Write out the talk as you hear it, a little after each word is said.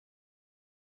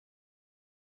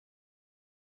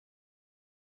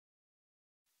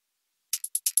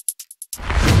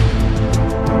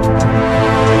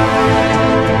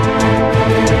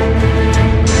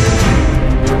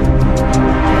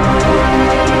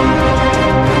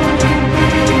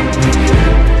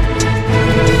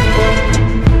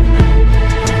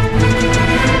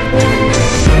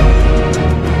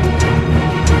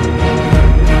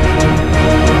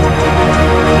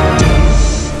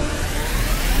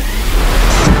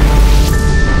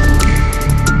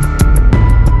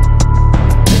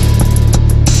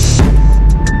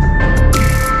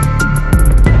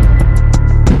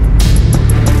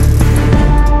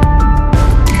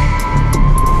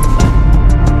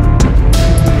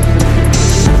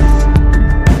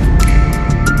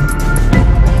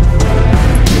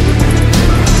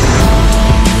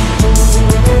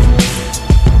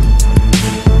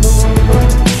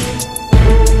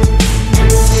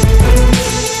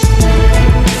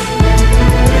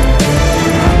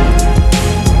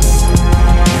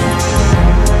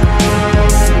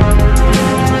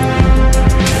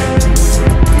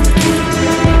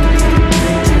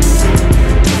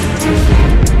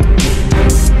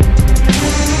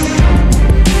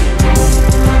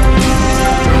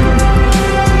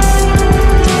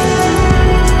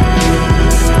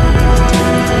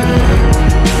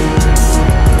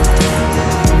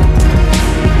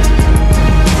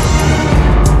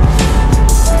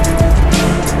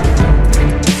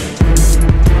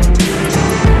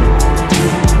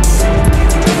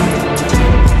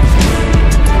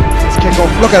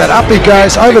Look at that, up he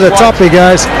goes, over the top he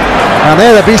goes. And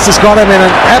there the beast has got him in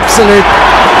an absolute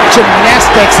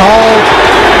gymnastics hold.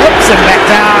 Whips him back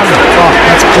down. Oh,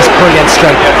 that's just brilliant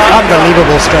strength.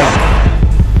 Unbelievable strength.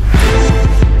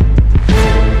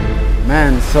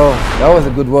 Man, so that was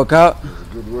a good workout.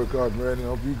 Good workout, man. I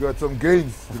hope you got some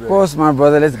gains today. Of course, my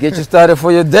brother. Let's get you started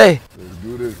for your day. Let's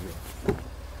do this, man.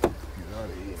 Get out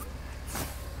of here.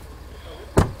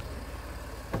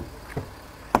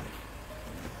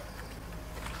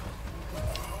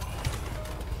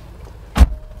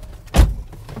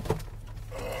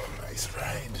 Nice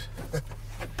ride.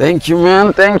 Thank you,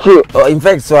 man. Thank you. In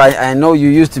fact, so I know you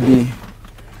used to be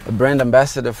a brand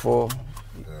ambassador for,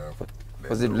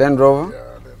 was it Land Rover? Yeah,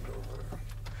 Land Rover.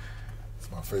 It's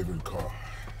my favorite car.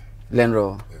 Land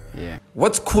Rover. Yeah.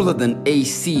 What's cooler than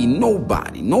AC?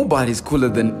 Nobody. Nobody's cooler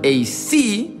than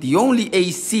AC. The only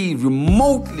AC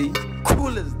remotely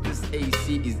cool as this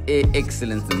AC is Air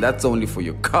Excellence, and that's only for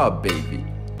your car, baby.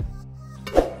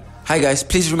 Hi guys,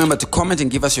 please remember to comment and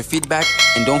give us your feedback,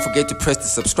 and don't forget to press the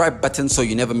subscribe button so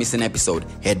you never miss an episode.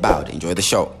 Head bowed, enjoy the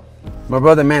show. My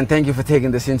brother, man, thank you for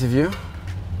taking this interview.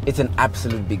 It's an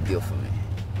absolute big deal for me.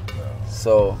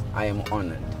 So I am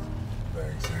honored.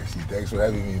 Thanks, AC. Thanks for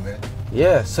having me, man.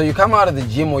 Yeah, so you come out of the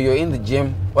gym or you're in the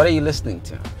gym, what are you listening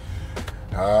to?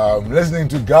 I'm listening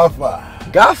to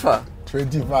Gaffa. Gaffa?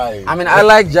 25. I mean, I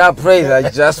like Ja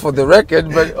Praise, just for the record,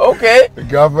 but okay.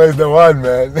 Gaffa is the one,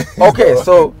 man. Okay,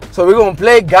 so we're going to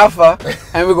play Gaffa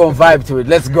and we're going to vibe to it.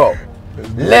 Let's go.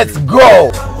 Let's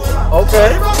go.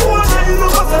 Okay.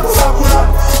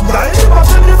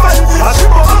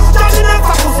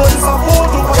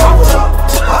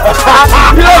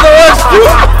 You know the words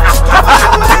too?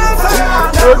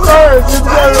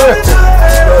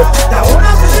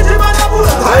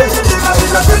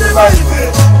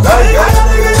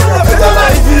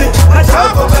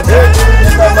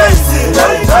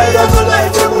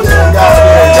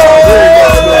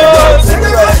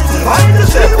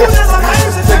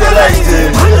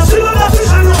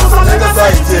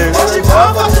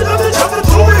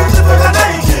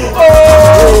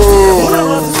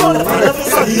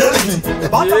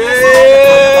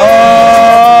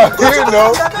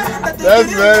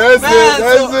 That's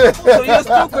it. So you're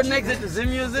still connected to the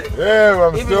music? Yeah,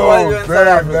 I'm Even still while you're in South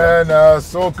Africa? man.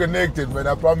 So connected, man.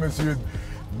 I promise you, it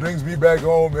brings me back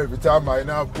home every time I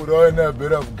now put on a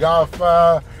bit of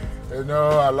Gaffa. You know,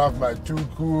 I love my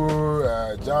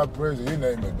Tuku, Ja Praise, you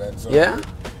name it, man. So, yeah?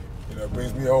 You know, it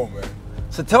brings me home, man.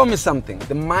 So tell me something.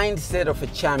 The mindset of a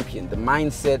champion, the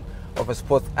mindset of a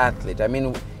sports athlete. I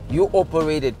mean, you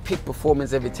operate at peak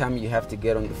performance every time you have to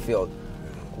get on the field.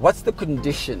 What's the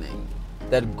conditioning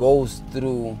that goes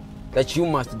through, that you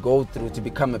must go through to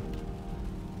become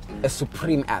a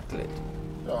supreme athlete?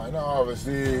 I know,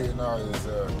 obviously, you know, there's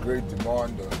a great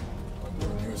demand on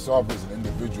yourself as an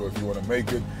individual if you want to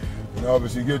make it. You know,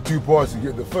 obviously, you get two parts. You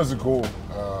get the physical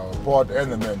part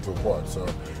and the mental part. So,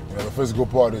 you know, the physical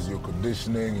part is your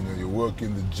conditioning, you know, your work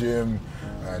in the gym,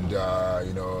 and,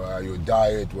 you know, your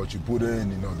diet, what you put in,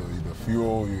 you know, the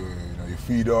fuel you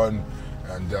feed on,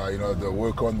 and, you know, the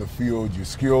work on the field, your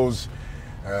skills.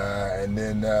 And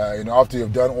then, you know, after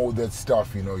you've done all that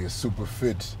stuff, you know, you're super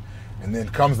fit. And then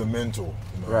comes the mental,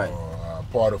 you know, right.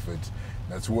 Part of it.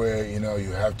 That's where, you know,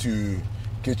 you have to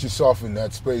get yourself in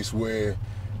that space where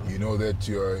you know that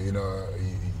you're, you know,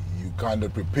 you kind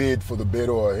of prepared for the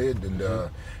battle ahead, and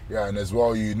yeah, and as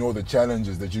well, you know the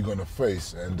challenges that you're going to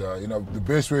face, and you know, the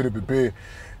best way to prepare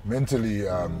mentally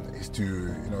is to,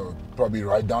 you know, probably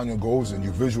write down your goals and you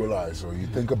visualize, or you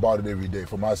think about it every day.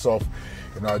 For myself,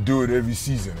 you know, I do it every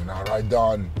season, and I write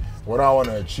down what I want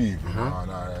to achieve, you know,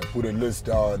 and I put a list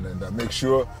down, and I make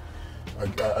sure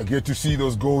I get to see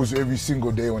those goals every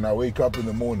single day when I wake up in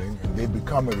the morning, and they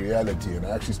become a reality. And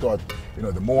I actually start, you know,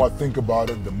 the more I think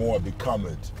about it, the more I become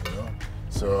it, you know.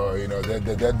 So, you know,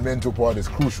 that mental part is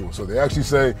crucial. So they actually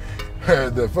say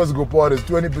the physical part is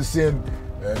 20%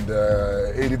 and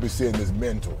 80% is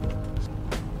mental.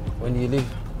 When do you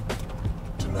leave?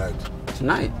 Tonight.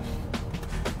 Tonight?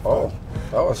 Oh,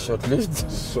 that was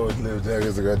short-lived. Short-lived.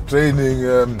 I got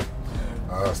training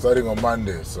starting on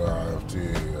Monday, so I have to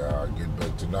get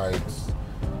back tonight,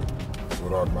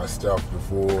 sort out my stuff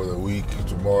before the week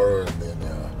tomorrow, and then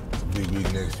it's a big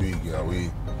week next week. Yeah,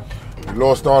 we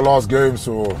lost our last game,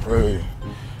 so hey,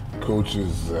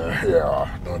 coaches, yeah,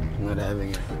 not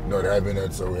having it. Not having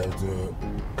it, so we have to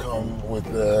come with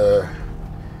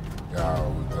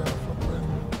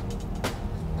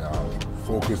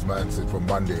focused mindset for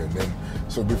Monday, and then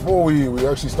so before we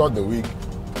actually start the week,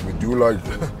 we do like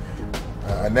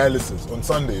analysis. On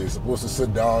Sunday, you're supposed to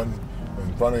sit down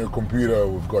in front of your computer.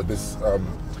 We've got this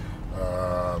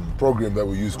program that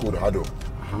we use called Huddle.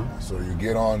 So you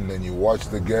get on and you watch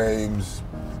the games.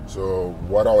 So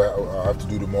what I have to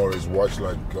do tomorrow is watch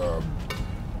like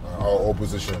our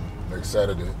opposition next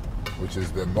Saturday, which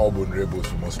is the Melbourne Rebels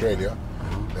from Australia.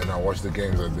 Then I watch the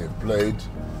games that they've played.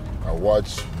 I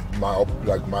watch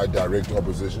my direct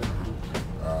opposition,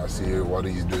 see what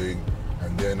he's doing,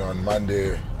 and then on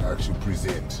Monday I actually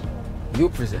present. You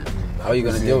present. How are you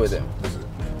going to deal with them?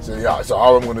 So yeah, so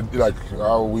how I'm gonna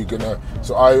how are we gonna?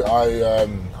 So I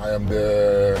am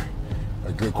the,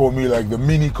 like they call me like the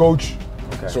mini coach.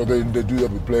 Okay. So they do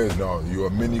that with players now. You are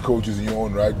mini coaches in your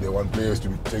own right. They want players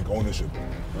to take ownership.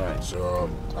 Right. So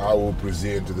I will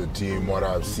present to the team what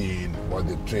I've seen, what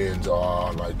the trends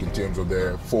are like in terms of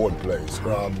their forward play,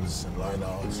 scrums and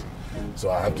lineouts. So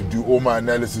I have to do all my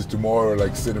analysis tomorrow,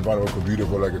 like sit in front of a computer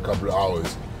for like a couple of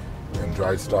hours and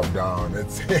write stuff down.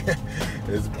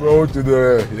 It's pro to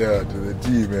the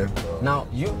team, man. So. Now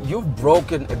you've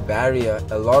broken a barrier.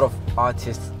 A lot of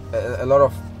artists, a lot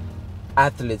of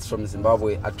athletes from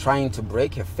Zimbabwe are trying to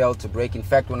break, have failed to break. In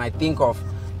fact, when I think of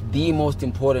the most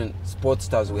important sports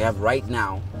stars we have right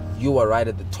now, you are right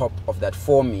at the top of that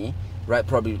for me, right?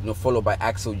 Probably followed by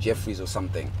Axel Jeffries or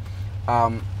something.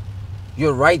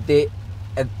 You're right there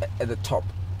at the top,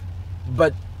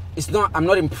 but it's not. I'm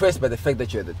not impressed by the fact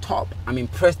that you're at the top. I'm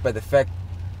impressed by the fact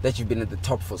that you've been at the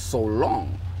top for so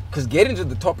long. Because getting to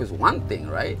the top is one thing,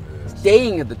 right? Yes.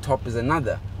 Staying at the top is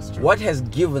another. What has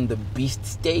given the beast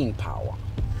staying power?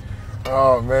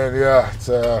 Oh man, yeah, it's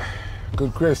a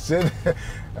good question.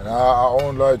 And I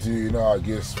won't lie to you, I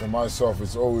guess for myself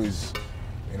it's always,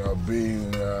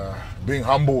 being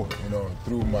humble,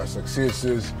 through my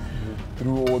successes,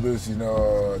 through all this,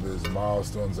 these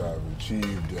milestones I've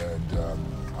achieved, and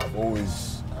I've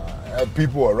always had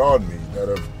people around me that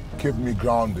have kept me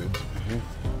grounded.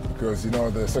 Because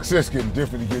the success can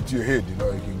definitely get to your head. You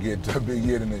can get a big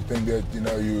head and think that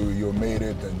you made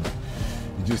it, and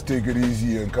you just take it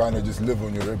easy and kind of just live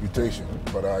on your reputation.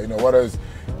 But what has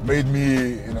made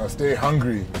me stay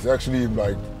hungry is actually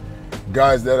like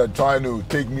guys that are trying to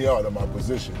take me out of my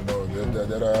position.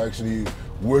 That are actually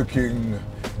working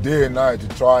day and night to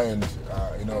try and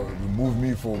remove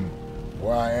me from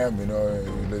where I am.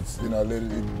 Let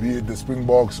it be it the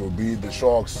Springboks or be it the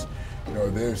Sharks.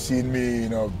 They've seen me,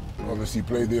 obviously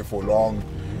play there for long,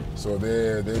 so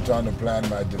they're trying to plan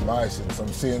my demise in some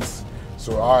sense.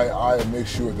 So I make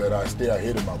sure that I stay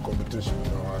ahead of my competition.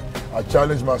 I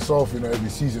challenge myself, every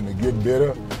season to get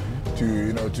better,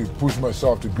 to push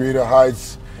myself to greater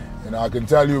heights. And I can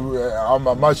tell you, I'm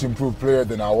a much improved player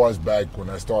than I was back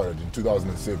when I started in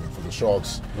 2007 for the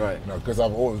Sharks. Right. Because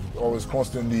I've always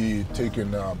constantly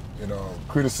taken,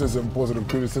 criticism, positive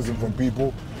criticism from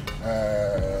people,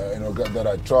 that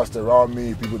I trust around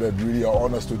me, people that really are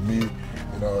honest with me,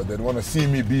 that want to see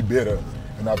me be better.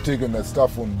 And I've taken that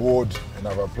stuff on board and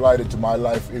I've applied it to my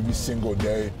life every single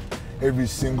day, every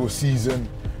single season.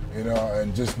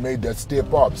 And just made that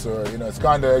step up. So, it's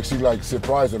kind of actually like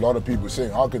surprised a lot of people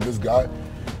saying, how can this guy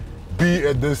be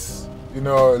at this,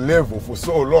 level for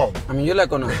so long? I mean, you're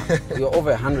like you're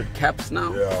over 100 caps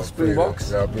now for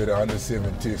Springboks. I played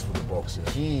 107 tests for the Boks.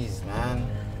 Yeah. Jeez, man.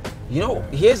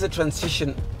 Here's a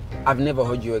transition I've never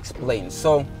heard you explain.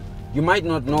 So, you might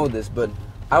not know this, but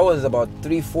I was about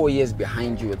 3-4 years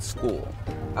behind you at school.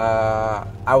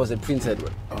 I was at Prince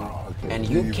Edward. Oh, okay. And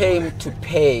you came to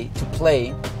play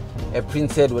at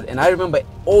Prince Edward, and I remember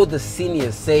all the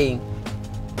seniors saying,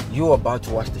 you're about to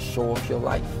watch the show of your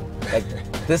life. Like,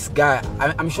 this guy,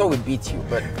 I'm sure we beat you,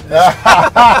 but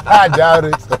I doubt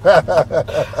it.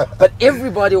 But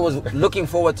everybody was looking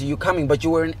forward to you coming, but you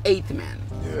were an 8th man.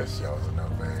 Yes, I was an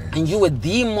 8th man. And you were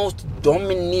the most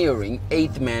domineering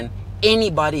 8th man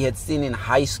anybody had seen in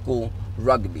high school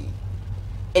rugby.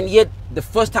 And yet, the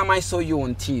first time I saw you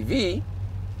on TV,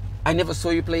 I never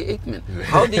saw you play 8th man.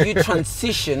 How did you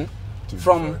transition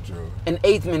from an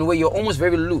 8th man where you're almost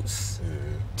very loose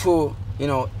to,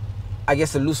 I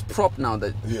guess a loose prop now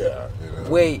that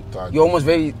where you're almost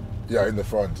very in the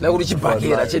front. Like, what did you back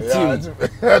here at your team?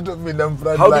 How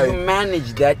did you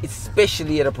manage that,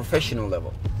 especially at a professional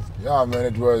level? Yeah, man,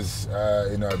 it was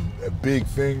a big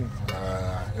thing,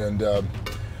 and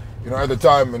at the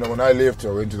time, when I left,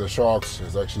 I went to the Sharks.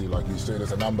 It's actually, like you said,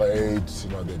 as a number 8.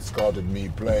 They scouted me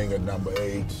playing at number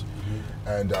 8,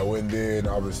 and I went there and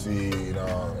obviously,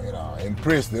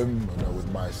 impressed them, with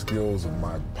my skills and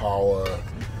my power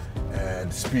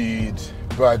and speed.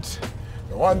 But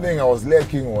the one thing I was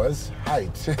lacking was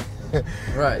height.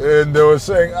 Right. And they were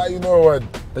saying, you know what?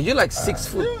 But you're like 6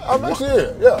 foot. Yeah, I'm actually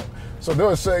here. Yeah. So they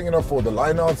were saying, for the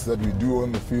lineouts that we do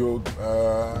on the field,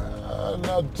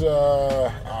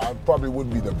 I probably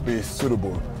wouldn't be the best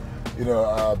suitable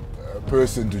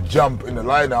person to jump in the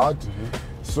line out.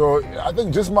 So I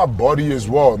think just my body as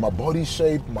well, my body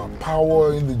shape, my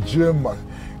power in the gym,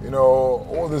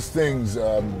 all these things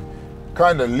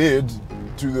kind of led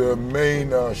to the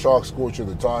main Sharks coach at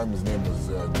the time. His name was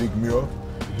Dick Muir.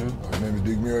 His name is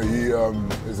Dick Muir. He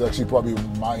is actually probably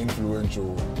my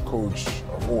influential coach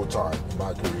of all time in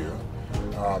my career.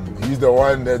 He's the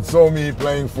one that saw me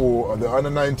playing for the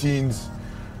under-19s,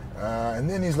 and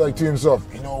then he's like to himself,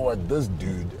 you know what, this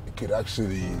dude could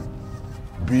actually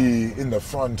be in the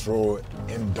front row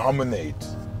and dominate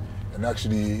and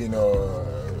actually,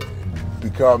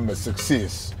 become a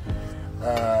success.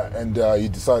 And he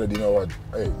decided, you know what,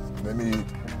 hey, let me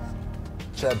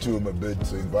chat to him a bit.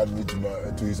 So he invited me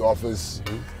to his office.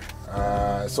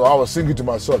 So I was thinking to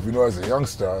myself, as a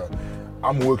youngster,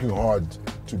 I'm working hard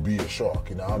to be a Shark.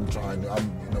 I'm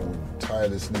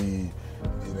tirelessly,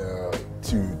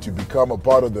 to become a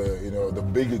part of the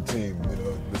bigger team,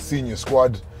 the senior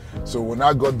squad. So when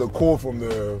I got the call from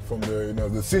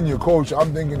the senior coach,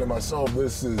 I'm thinking to myself,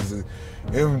 this is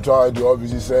him trying to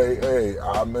obviously say, hey,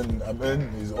 I'm in.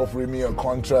 He's offering me a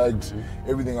contract.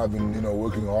 Everything I've been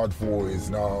working hard for is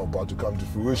now about to come to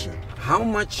fruition. How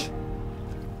much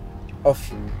of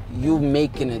you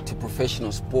making it to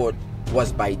professional sport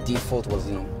was by default, was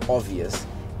obvious,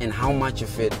 and how much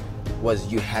of it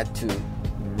was you had to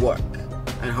work,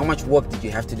 and how much work did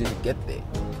you have to do to get there?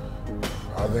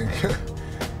 I think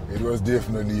it was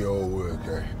definitely all work.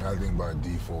 Nothing by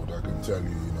default, I can tell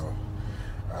you.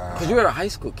 Because you were a high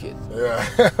school kid. Yeah.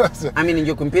 I mean, and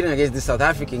you're competing against the South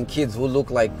African kids who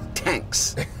look like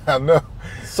tanks. I know.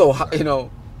 So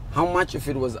how much of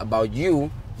it was about you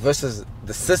versus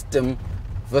the system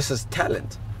versus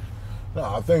talent? No,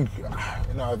 I think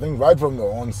right from the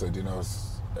onset,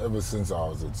 ever since I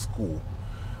was at school,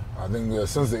 I think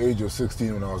since the age of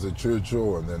 16 when I was at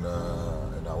Churchill, and then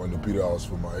and I went to Peterhouse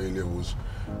for my A-levels,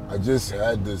 I just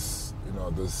had this,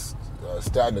 this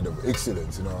standard of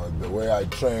excellence. The way I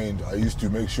trained, I used to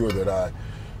make sure that I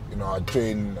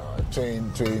train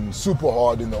super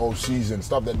hard in the off season,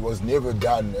 stuff that was never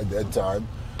done at that time.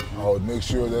 I would make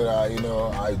sure that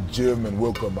I gym and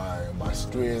work on my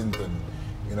strength and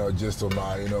just on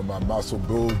my muscle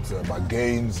build, my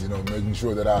gains, making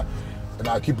sure that I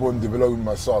keep on developing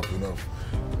myself,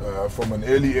 from an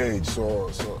early age. So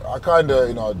I kind of,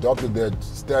 adopted that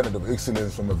standard of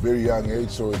excellence from a very young age.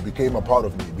 So it became a part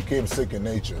of me. It became second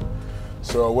nature.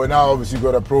 So when I obviously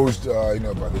got approached, by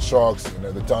the Sharks, and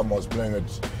at the time I was playing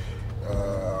at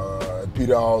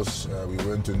Peterhouse, we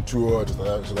went on tour to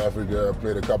South Africa,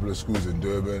 played a couple of schools in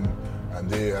Durban. And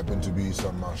there happened to be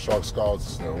some Shark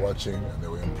scouts that were watching, and they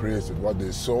were impressed with what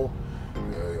they saw.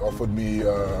 They offered me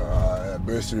a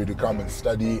bursary to come and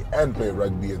study and play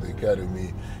rugby at the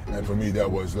academy, and for me that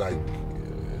was like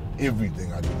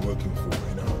everything I'd been working for,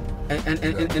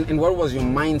 And what was your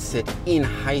mindset in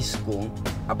high school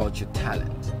about your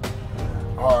talent?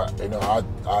 At the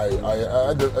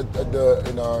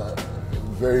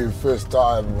very first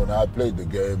time when I played the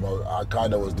game, I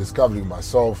kind of was discovering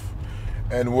myself.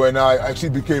 And when I actually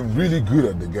became really good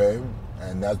at the game,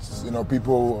 and that's,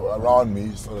 people around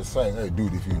me sort of saying, hey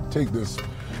dude, if you take this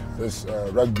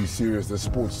rugby serious, this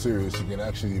sport serious, you can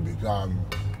actually become,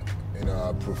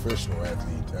 a professional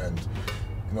athlete. And,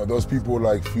 those people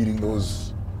like feeding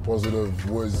those positive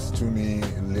words to me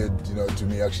led, to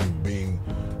me actually being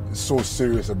so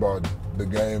serious about the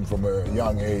game from a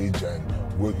young age and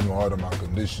working hard on my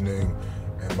conditioning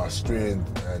and my strength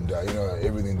and,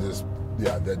 everything just,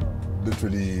 that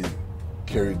literally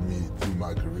carried me through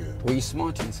my career. Were you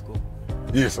smart in school?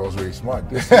 Yes, I was very smart.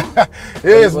 Yes,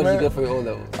 what did you get for your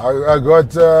O-levels? I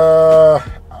got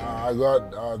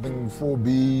I think 4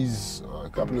 B's, a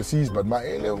couple of C's, but my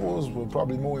A-levels were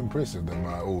probably more impressive than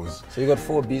my O's. So you got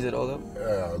 4 B's at O-levels?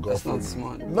 Yeah, I got That's 4 not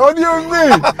smart. Not you and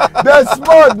me. That's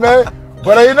smart, man.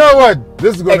 But you know what?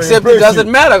 This is going to impress you. Except it doesn't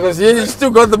matter because you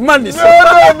still got the money. So.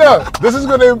 No. This is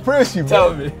going to impress you, man.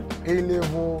 Tell me.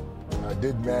 A-level, I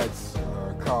did maths,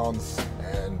 accounts,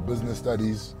 and business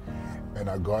studies, and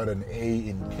I got an A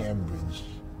in Cambridge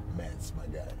maths, my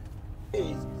guy.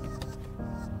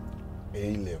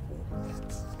 A-level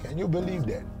maths. Can you believe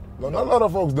that? Not a lot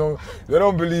of folks don't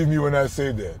believe me when I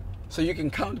say that. So you can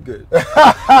count good.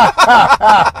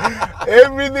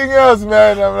 Everything else,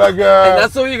 man, I'm like... and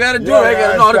that's all you gotta do, right? You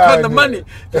gotta know how to count the money.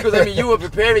 Because, you were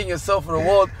preparing yourself for a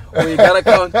world where you gotta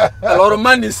count a lot of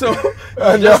money, so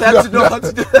you just have to know how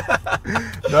to do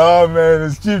that. No, man,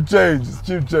 it's cheap change. It's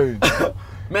cheap change.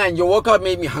 Man, your workout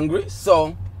made me hungry,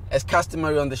 so as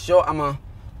customary on the show, I'm gonna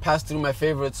pass through my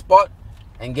favorite spot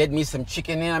and get me some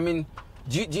chicken in. I mean,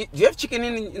 do you have chicken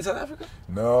in South Africa?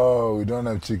 No, we don't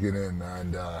have chicken in,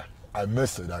 and I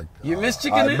miss it. You miss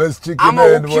chicken I in? miss chicken I'm going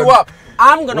to in hook you when- up.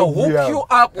 I'm going to hook me hook up. you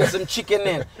up with some chicken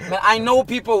in. Man, I know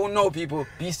people who know people.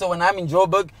 So when I'm in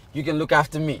Joburg, you can look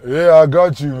after me. Yeah, I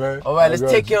got you, man. All right, let's I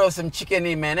got take you. care of some chicken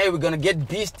in, man. Hey, we're going to get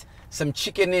Beast some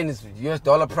chicken in. It's US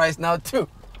dollar price now, too.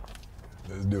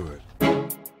 Let's do it.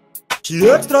 She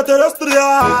extraterrestrial.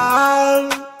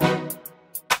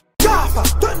 Gafa,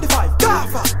 25,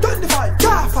 Gafa, 25,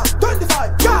 Gafa,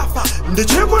 25, Gafa.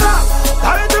 Ndichikura,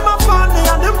 ndaiti mafani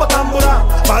yandimbatambura.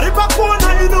 Paripa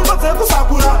kuona inumba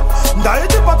kusakura.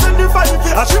 Ndaiti pa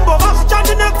 25, ashimbo vashi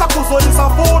chandinekta kuzoisa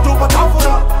foto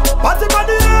patafura. Pati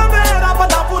padiremera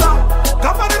patafura.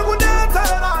 Kafari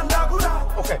kudetera ndakura.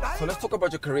 Okay, so let's talk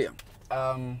about your career.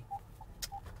 I'm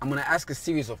going to ask a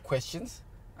series of questions,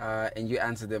 and you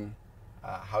answer them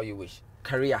how you wish.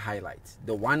 Career highlights.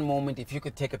 The one moment, if you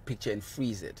could take a picture and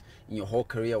freeze it in your whole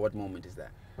career, what moment is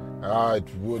that? It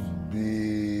would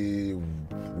be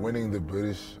winning the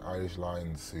British-Irish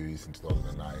Lions series in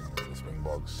 2009 with the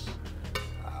Springboks.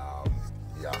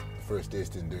 Yeah, the first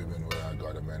test in Durban where I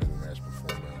got a man of the match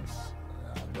performance.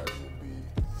 That would be,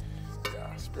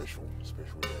 yeah, special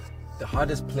day. The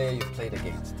hardest player you've played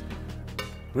against?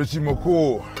 Richie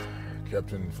McCaw,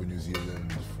 captain for New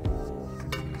Zealand for a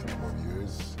ridiculous number of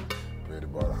years. Played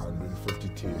about 150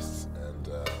 tests and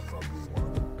probably one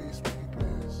of the best rugby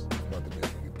players, if not the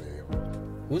best rugby player ever.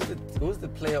 Who's the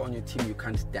player on your team you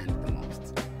can't stand the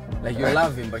most? Like you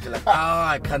love him, but you're like,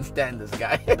 I can't stand this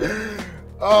guy.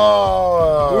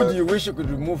 Oh! Who do you wish you could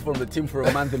remove from the team for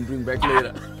a month and bring back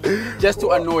later? Just to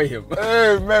annoy him.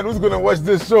 Hey man, who's gonna watch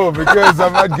this show? Because I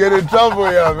might get in trouble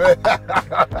here, man.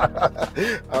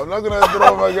 I'm not gonna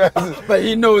throw my guys. But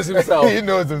he knows himself. He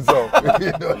knows himself. He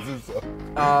knows himself.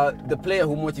 The player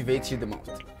who motivates you the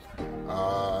most?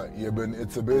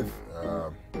 It's a bit.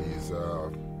 He's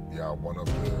one of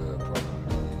the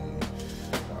probably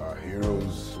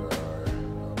heroes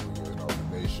in our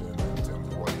nation in terms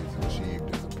of what he's achieved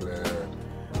as a player,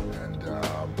 and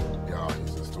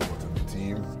he's a stalwart of the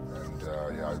team, and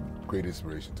great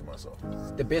inspiration to myself.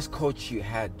 The best coach you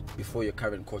had before your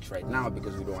current coach right now,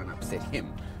 because we don't want to upset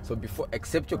him. So before,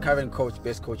 except your current coach,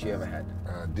 best coach you ever had?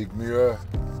 Dick Muir.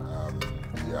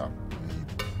 He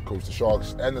coached the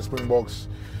Sharks and the Springboks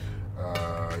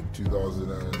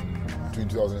between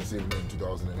 2007 and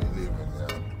 2011.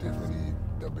 Definitely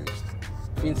the best.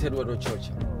 Prince Edward or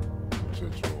Churchill?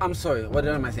 Churchill. I'm sorry, what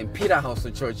am I saying? Peterhouse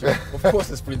or Churchill? Of course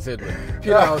it's Prince Edward.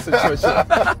 Peterhouse or Churchill?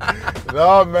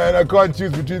 No, man, I can't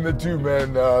choose between the two,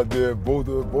 man. Both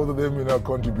of them,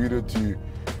 contributed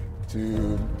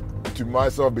to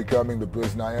myself becoming the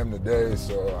person I am today.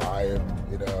 So I am,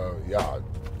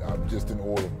 I'm just in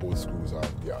awe of both schools.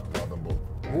 Love them both.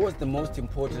 Who was the most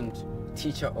important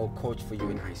teacher or coach for you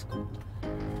in high school?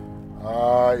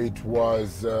 It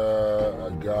was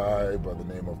a guy by the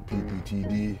name of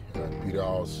PPTD at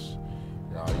Peterhouse.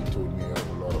 He told me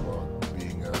a lot about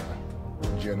being a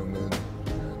gentleman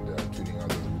and treating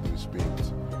others with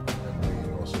respect and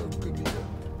being also a good leader.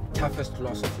 Toughest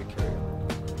loss of your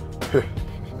career?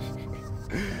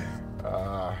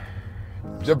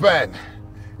 Japan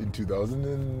in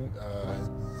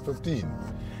 2015.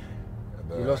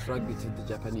 You lost rugby to the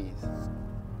Japanese.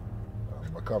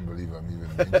 I can't believe I'm even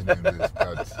mentioning this,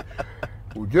 but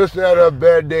we just had a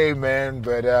bad day, man.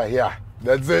 But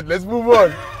that's it. Let's move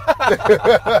on.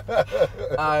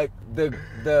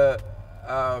 The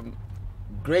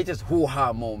greatest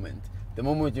hoo-ha moment, the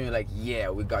moment you're like, yeah,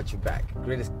 we got you back.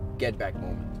 Greatest get-back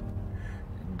moment.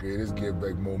 Greatest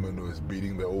get-back moment was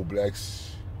beating the All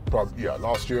Blacks.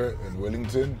 Last year in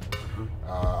Wellington.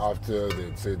 After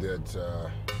they said that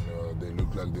they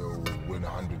looked like they'll win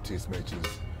 100 test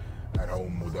matches at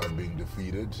home without being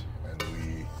defeated, and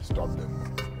we stopped them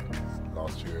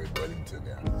last year in Wellington.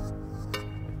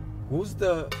 Who's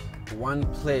the one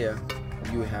player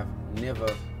you have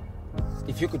never,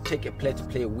 if you could take a player to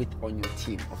play with on your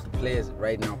team, of the players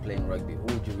right now playing rugby, who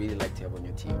would you really like to have on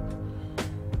your team?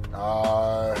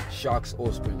 Sharks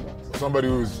or Springboks? Somebody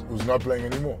who's not playing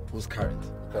anymore. Who's current?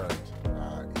 Ep9.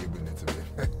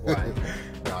 Why?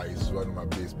 He's one of my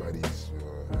best buddies,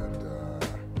 and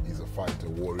he's a fighter,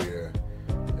 warrior.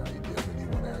 You definitely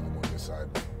want to have him on your side.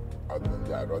 Other than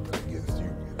that, rather than against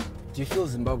you. Do you feel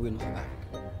Zimbabwean or South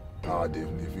African?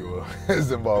 Definitely feel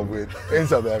Zimbabwean and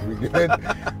South African.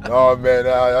 No, man,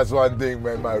 that's one thing,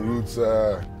 man. My roots,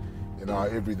 are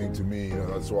everything to me.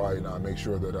 That's why I make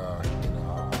sure that I'm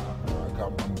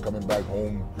coming back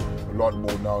home a lot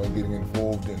more now and getting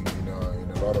involved in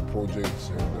a lot of projects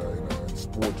and in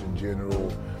sport in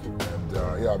general. And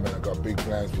man, I got big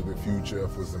plans for the future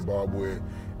for Zimbabwe.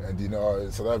 And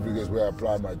South Africa is where I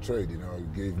apply my trade.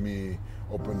 It gave me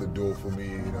opened the door for me,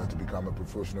 you know, to become a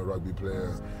professional rugby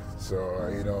player.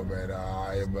 So, you know, man,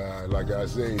 I am, like I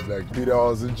said, like Peter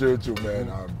House and Churchill,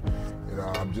 man.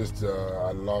 I'm just,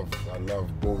 I love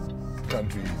both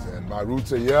countries, and my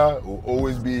roots are here, will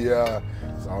always be here.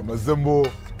 So I'm a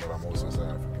Zimbo, but I'm also South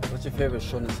African. What's your favorite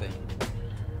Shona saying?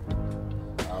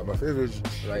 My favorite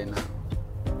right now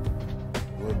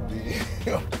would be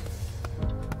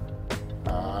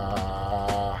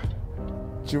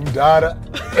Chumdara.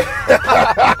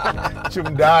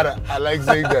 Chumdara. I like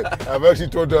saying that. I've actually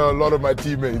taught a lot of my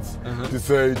teammates to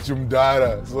say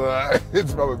Chumdara. So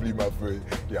it's probably my favorite.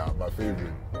 Yeah, my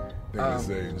favorite thing to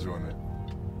say in Shona.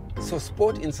 So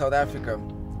sport in South Africa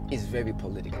is very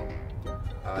political.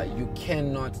 You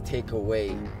cannot take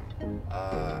away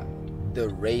the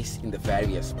race in the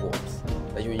various sports.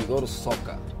 Like when you go to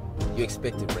soccer, you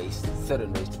expect a race,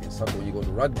 certain race to be in soccer. When you go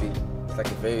to rugby, it's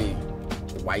like a very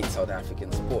white South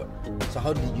African sport. So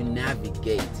how did you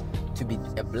navigate to be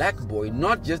a black boy,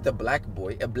 not just a black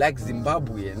boy, a black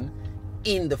Zimbabwean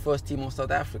in the first team of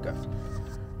South Africa?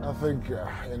 I think, you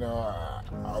know,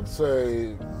 I'd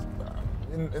say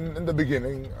in the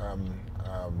beginning,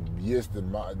 yes,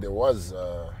 there was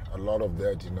a lot of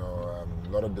that, you know, a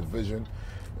lot of division,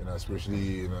 you know, especially,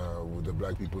 you know, with the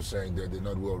black people saying that they're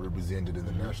not well represented in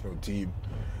the national team.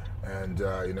 And,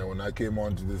 you know, when I came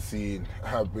onto the scene,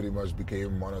 I pretty much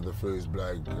became one of the first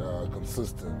black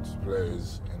consistent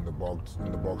players in the box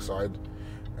side.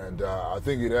 And I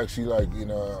think it actually, like, you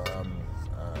know,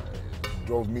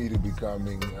 drove me to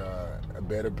becoming a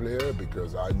better player,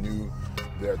 because I knew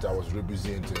that I was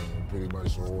representing pretty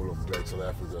much all of black South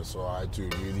Africa. So I had to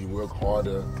really work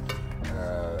harder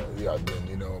than,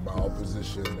 you know, my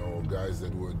opposition or guys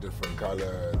that were a different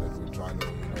color that were trying to,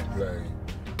 you know, play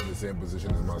in the same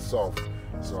position as myself.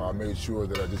 So I made sure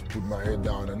that I just put my head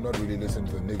down and not really listen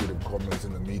to the negative comments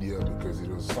in the media, because it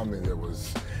was something that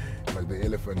was like the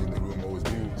elephant in the room always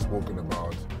being spoken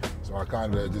about. So I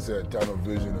kind of just had tunnel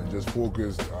vision and just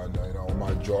focused on, you know, on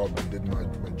my job, and did my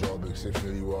job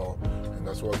exceptionally well, and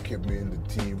that's what kept me in the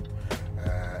team.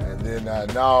 And then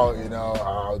now, you know,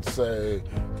 I would say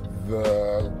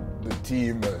the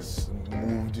team has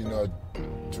moved, you know,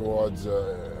 towards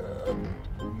a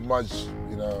much,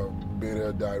 you know,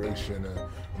 better direction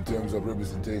in terms of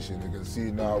representation. You can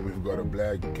see now we've got a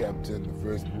black captain, the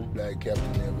first black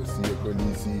captain ever, Sia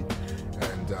Kolisi,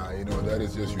 and you know, that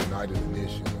has just united the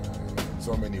nation in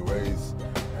so many ways.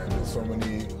 And there's so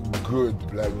many good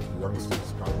black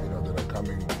youngsters that are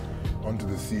coming onto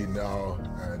the scene now,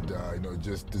 and you know,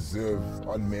 just deserve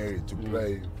on merit to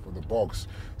play for the Boks.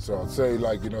 So I'd say,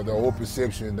 like, you know, the whole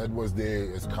perception that was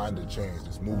there has kind of changed.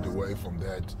 It's moved away from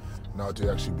that now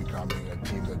to actually becoming a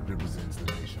team that represents the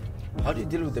nation. How do you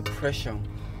deal with the pressure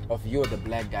of you're the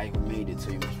black guy who made it, so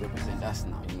you must represent us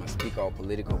now? You must speak our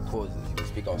political causes, you must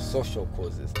speak our social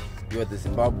causes. You're the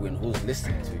Zimbabwean who's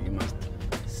listening to you, you must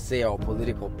say our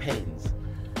political pains.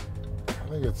 I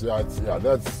think it's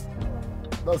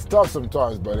that's tough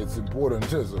sometimes, but it's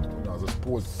important as a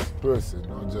sports person,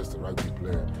 not just a rugby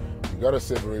player. You gotta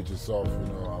separate yourself,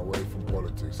 you know, away from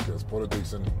politics, because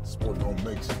politics and sport don't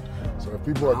mix. So if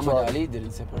people are trying, Ali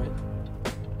didn't separate.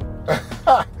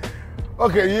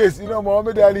 Okay, yes, you know,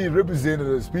 Muhammad Ali represented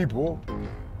his people.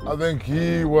 I think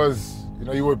he was, you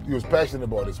know, he was passionate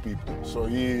about his people. So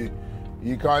he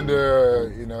kind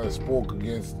of, you know, spoke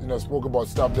about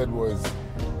stuff that was.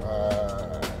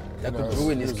 That could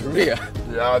ruin his career.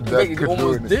 Yeah, that could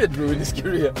almost did ruin his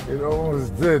career. It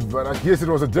almost did, but I guess it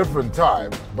was a different time.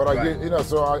 But I guess, you know,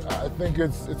 so I think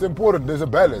it's important. There's a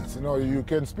balance. You know, you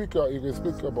can speak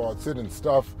about certain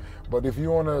stuff, but if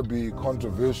you want to be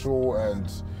controversial and,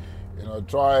 you know,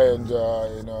 try and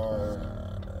you know,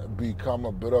 become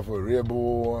a bit of a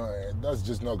rebel, that's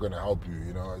just not going to help you.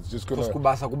 You know, it's just going to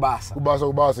kubasa.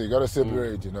 You got to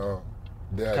separate. You know.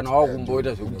 That,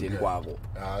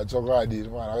 it's alright, you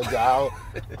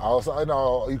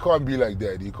can't be like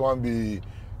that. You can't be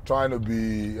trying to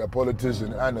be a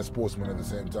politician and a sportsman at the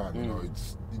same time. You know,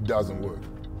 it doesn't work.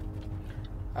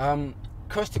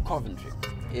 Kirsty Coventry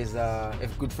is a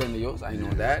good friend of yours, I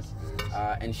know that.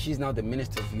 And she's now the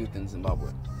Minister of Youth in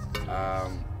Zimbabwe.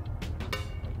 And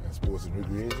Sports and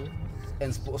Recreation?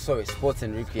 And Sports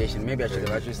and Recreation. Maybe I should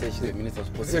have actually said she's the Minister of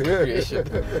Sports and Recreation.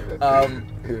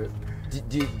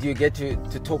 Do you get to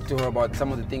talk to her about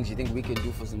some of the things you think we can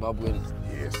do for Zimbabweans?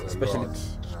 Yes, especially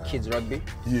kids rugby?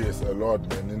 Yes, a lot,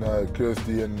 man. You know,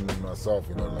 Kirsty and myself,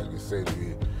 you know, like you said,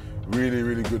 we really,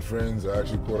 really good friends. I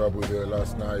actually caught up with her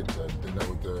last night at dinner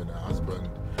with her and her husband.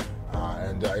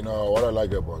 And you know, what I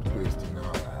like about Kirsty, you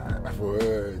know, for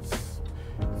her, it's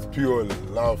pure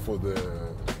love for the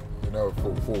you know,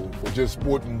 for just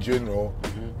sport in general,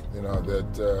 you know,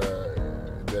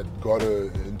 that got her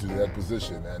into that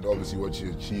position, and obviously what she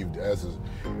achieved as a,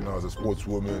 you know, as a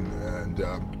sportswoman. And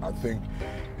I think,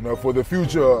 you know, for the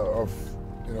future of,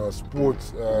 you know,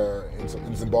 sports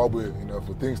in Zimbabwe, you know,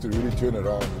 for things to really turn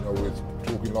around, you know, we were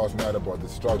talking last night about the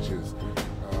structures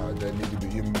that need to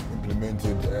be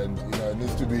implemented, and, you know, it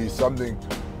needs to be something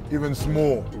even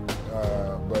small,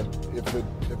 but if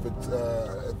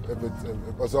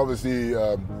it's obviously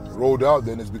rolled out,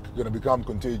 then it's going to become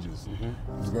contagious.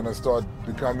 It's going to start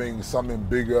becoming something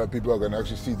bigger. People are going to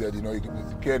actually see that, you know, it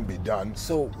can be done.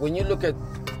 So when you look at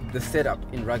the setup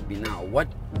in rugby now, what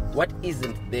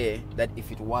isn't there that if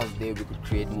it was there we could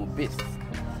create more beasts?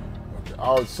 Okay,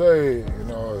 I would say, you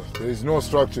know, there's no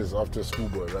structures after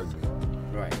schoolboy rugby.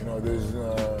 Right. You know,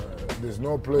 there's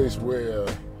no place where,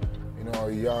 you know,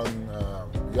 a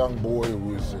young boy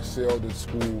who's excelled at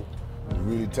school,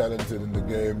 really talented in the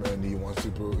game, and he wants to,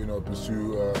 you know,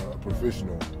 pursue a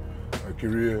professional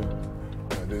career.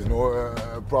 There's no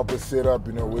proper setup,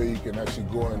 you know, where you can actually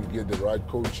go and get the right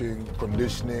coaching,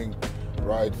 conditioning,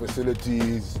 right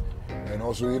facilities, and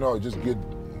also, you know, just get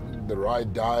the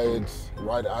right diet,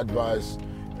 right advice.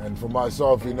 And for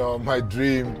myself, you know, my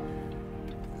dream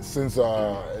since you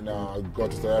know, I got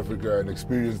to South Africa and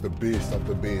experienced the best of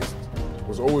the best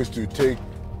was always to take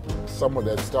some of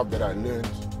that stuff that I learned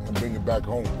and bring it back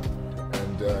home,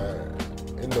 and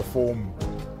in the form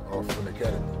of an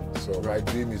academy. So my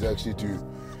dream is actually to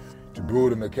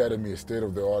build an academy, a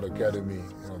state-of-the-art academy,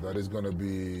 you know, that is going to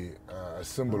be a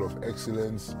symbol of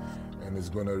excellence, and is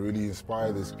going to really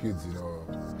inspire these kids, you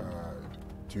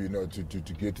know, to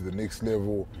get to the next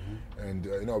level, and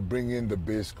you know, bring in the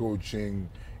best coaching,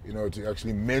 you know, to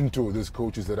actually mentor these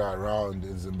coaches that are around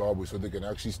in Zimbabwe, so they can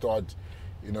actually start,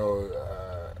 you know,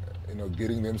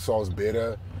 getting themselves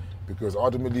better. Because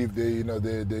ultimately, if they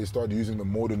start using the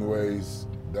modern ways,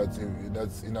 that's you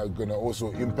know, going to also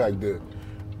impact the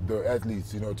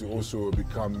athletes, you know, to also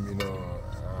become, you know,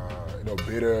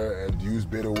 better and use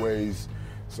better ways.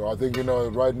 So I think, you know,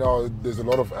 right now there's a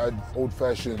lot of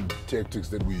old-fashioned tactics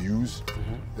that we use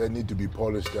that need to be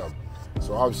polished up.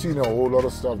 So I've seen a whole lot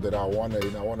of stuff that I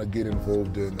wanna get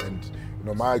involved in, and, you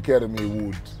know, my academy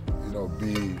would, you know,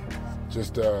 be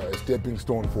just a stepping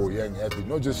stone for young athletes,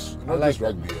 not just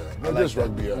rugby.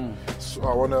 So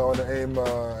I wanna aim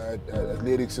at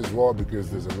athletics as well, because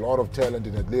there's a lot of talent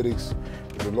in athletics.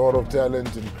 There's a lot of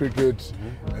talent in cricket.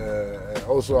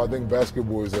 Also, I think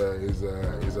basketball is a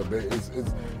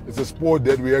sport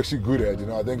that we're actually good at. You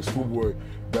know, I think schoolboy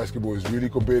basketball is really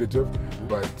competitive,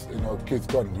 but, you know, kids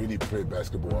can't really play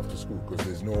basketball after school because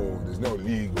there's no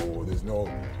league, or there's no,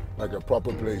 like, a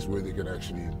proper place where they can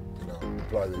actually, you know,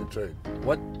 apply their trade.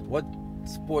 What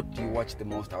sport do you watch the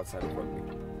most outside of rugby?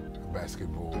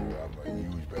 Basketball. I'm a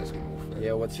huge basketball fan.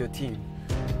 Yeah, what's your team?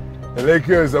 The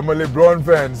Lakers. I'm a LeBron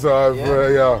fan, so I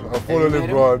follow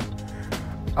LeBron.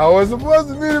 I was supposed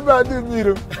to meet him, but I didn't meet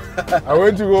him. I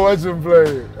went to go watch him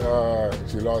play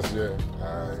actually last year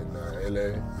in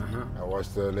LA. I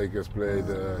watched the Lakers play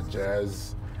the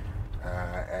Jazz,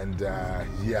 and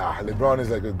LeBron is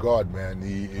like a god, man.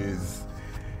 He is,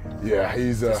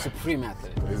 he's a supreme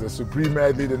athlete. He's a supreme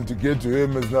athlete, and to get to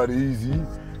him is not easy.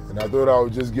 And I thought I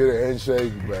would just get a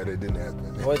handshake, but it didn't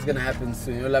happen. Oh, it's gonna happen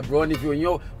soon. You know, LeBron,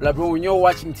 when you're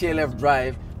watching TLF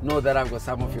Drive, know that I've got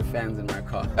some of your fans in my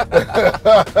car.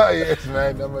 Yes,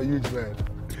 man, I'm a huge fan.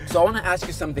 So I want to ask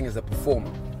you something as a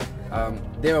performer.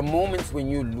 There are moments when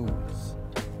you lose,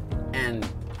 and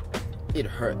it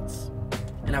hurts.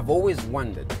 And I've always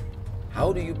wondered,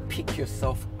 how do you pick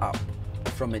yourself up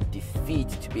from a defeat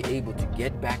to be able to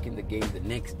get back in the game the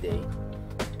next day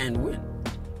and win?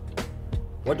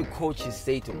 What do coaches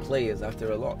say to players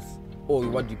after a loss? Or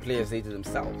what do players say to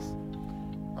themselves?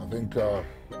 I think for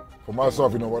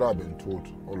myself, you know, what I've been taught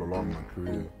all along my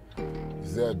career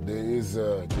is that there is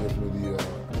definitely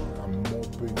a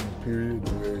moping period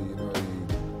where, you know, you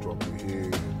drop your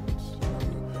head and, you know,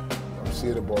 you're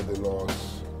upset about the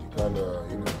loss. You kind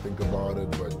of, you know, think about it,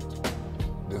 but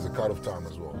there's a cut-off time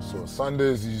as well. So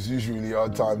Sundays is usually our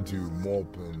time to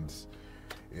mop and,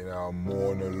 you know,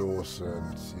 mourn a loss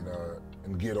and, you know,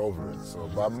 and get over it. So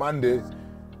by Monday,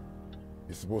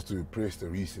 you're supposed to press the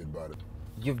reset button.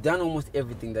 You've done almost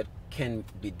everything that can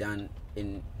be done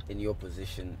in your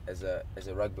position as a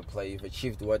rugby player. You've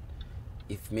achieved what,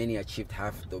 if many achieved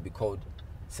half, they'll be called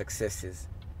successes.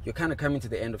 You're kind of coming to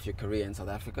the end of your career in South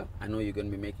Africa. I know you're going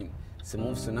to be making some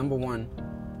moves. So number one,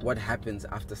 what happens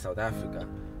after South Africa?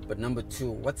 But number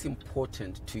two, what's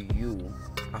important to you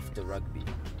after rugby?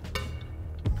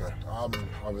 Okay.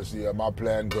 Obviously, my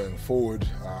plan going forward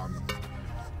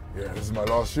Yeah, this is my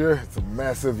last year. It's a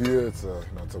massive year. It's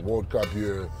a World Cup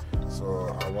year.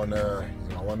 So I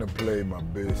wanna play my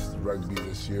best rugby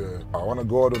this year. I wanna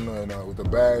go out with a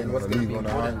bang. I wanna leave on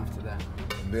a high. After that?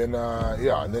 And then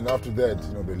and then after that,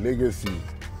 the legacy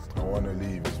I wanna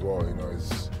leave as well.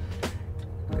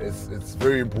 It's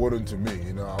very important to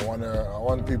me. I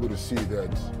want people to see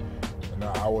that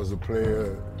I was a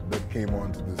player that came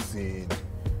onto the scene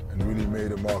and really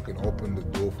made a mark and opened the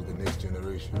door for the next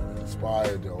generation. And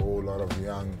inspired a whole lot of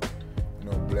young,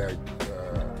 black,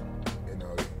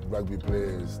 rugby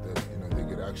players that they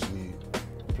could actually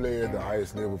play at the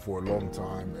highest level for a long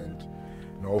time, and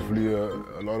hopefully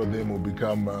a lot of them will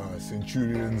become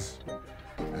centurions,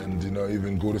 and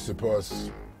even go to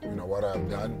surpass what I've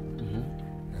done.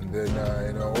 And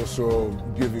then also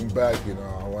giving back.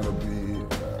 I want to be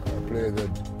a player that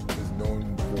is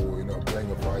known for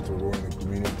playing a vital role in the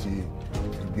community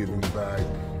and giving back.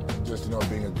 Just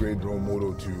being a great role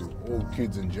model to all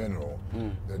kids in general.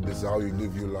 That this is how you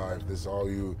live your life. This is how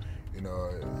you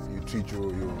treat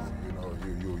your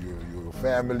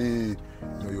family,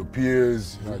 your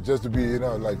peers. Just to be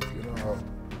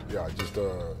just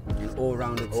an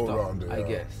all-rounded star, I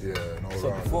guess. Yeah, an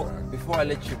all-rounded. So before I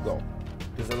let you go,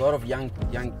 there's a lot of young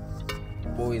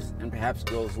boys and perhaps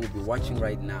girls who will be watching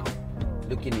right now,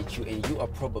 looking at you, and you are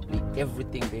probably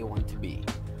everything they want to be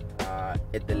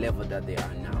at the level that they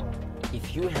are now.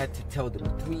 If you had to tell them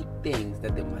 3 things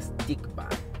that they must stick by,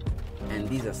 and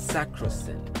these are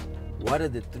sacrosanct, what are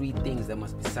the 3 things that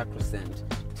must be sacrosanct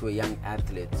to a young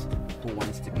athlete who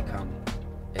wants to become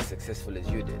as successful as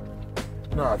you did?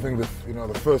 No, I think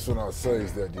the first one I'll say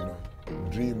is that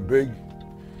dream big,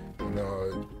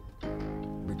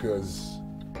 because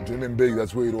dreaming big,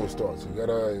 that's where it all starts. You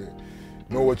gotta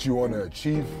know what you want to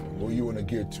achieve, where you want to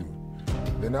get to.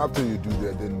 Then after you do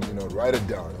that, then write it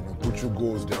down. Put your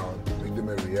goals down, make them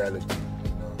a reality.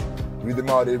 Read them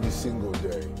out every single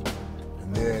day,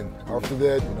 and then after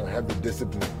that, have the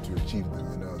discipline to achieve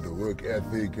them. The work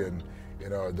ethic and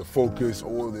the focus,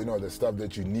 all the stuff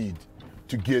that you need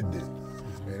to get there.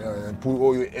 And put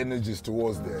all your energies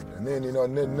towards that. And then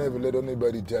never let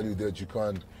anybody tell you that you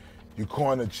can't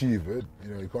achieve it.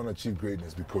 You can't achieve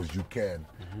greatness, because you can.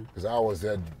 Because I was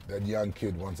that young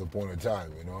kid once upon a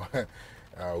time,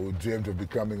 who dreamed of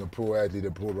becoming a pro athlete,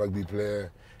 a pro rugby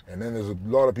player. And then there's a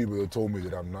lot of people that told me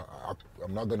that I'm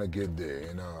not gonna get there.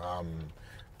 I'm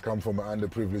come from an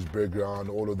underprivileged background,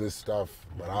 all of this stuff.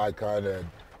 But I kind of had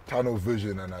tunnel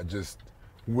vision, and I just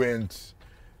went,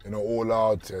 all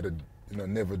out at a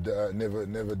never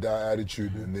die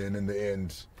attitude. And then in the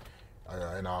end,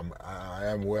 I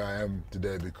am where I am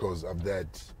today because of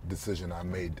that decision I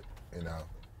made,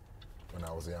 when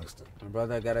I was a youngster. My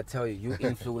brother, I gotta tell you, you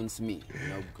influenced me.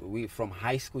 We from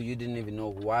high school, you didn't even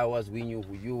know who I was. We knew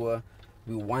who you were.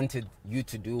 We wanted you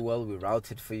to do well. We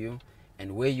routed for you,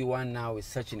 and where you are now is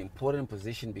such an important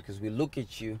position, because we look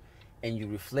at you, and you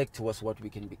reflect to us what we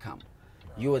can become.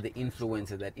 You are the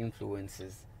influencer that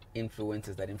influences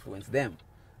influencers that influence them.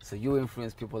 So you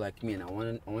influence people like me, and I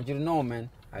want you to know, man,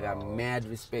 I got mad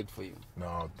respect for you.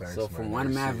 No, thanks, so from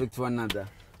one maverick to another,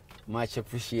 much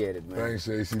appreciated, man. Thanks,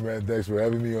 AC, man. Thanks for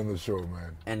having me on the show,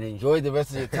 man. And enjoy the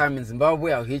rest of your time in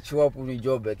Zimbabwe. I'll hit you up when we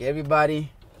go back.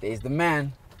 Everybody, there's the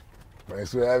man.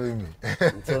 Thanks for having me.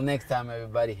 Until next time,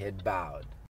 everybody, head bowed.